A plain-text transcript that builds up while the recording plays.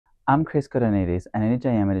I'm Chris Kotanidis, an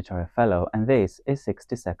NEJM Editorial Fellow, and this is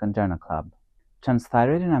 60-Second Journal Club.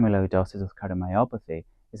 Transthyretin amyloidosis with cardiomyopathy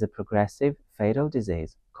is a progressive, fatal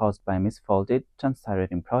disease caused by misfolded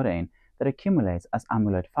transthyretin protein that accumulates as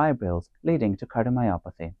amyloid fibrils, leading to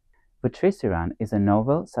cardiomyopathy. Vutrisiran is a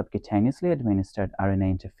novel, subcutaneously administered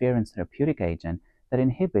RNA interference therapeutic agent that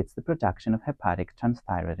inhibits the production of hepatic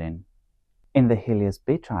transthyretin. In the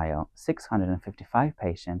HELIOS-B trial, 655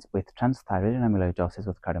 patients with transthyretin amyloidosis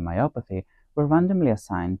with cardiomyopathy were randomly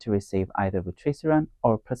assigned to receive either vutrisiran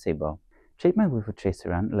or placebo. Treatment with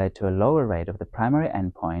vutrisiran led to a lower rate of the primary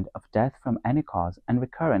endpoint of death from any cause and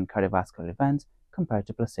recurrent cardiovascular events compared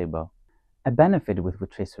to placebo. A benefit with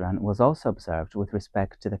vutrisiran was also observed with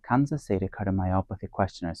respect to the Kansas City Cardiomyopathy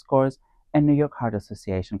Questionnaire scores and New York Heart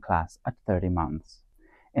Association class at 30 months.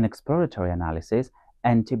 In exploratory analysis,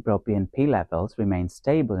 NT-proBNP levels remained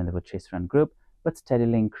stable in the vutrisiran group but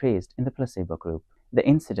steadily increased in the placebo group. The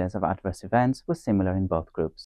incidence of adverse events was similar in both groups.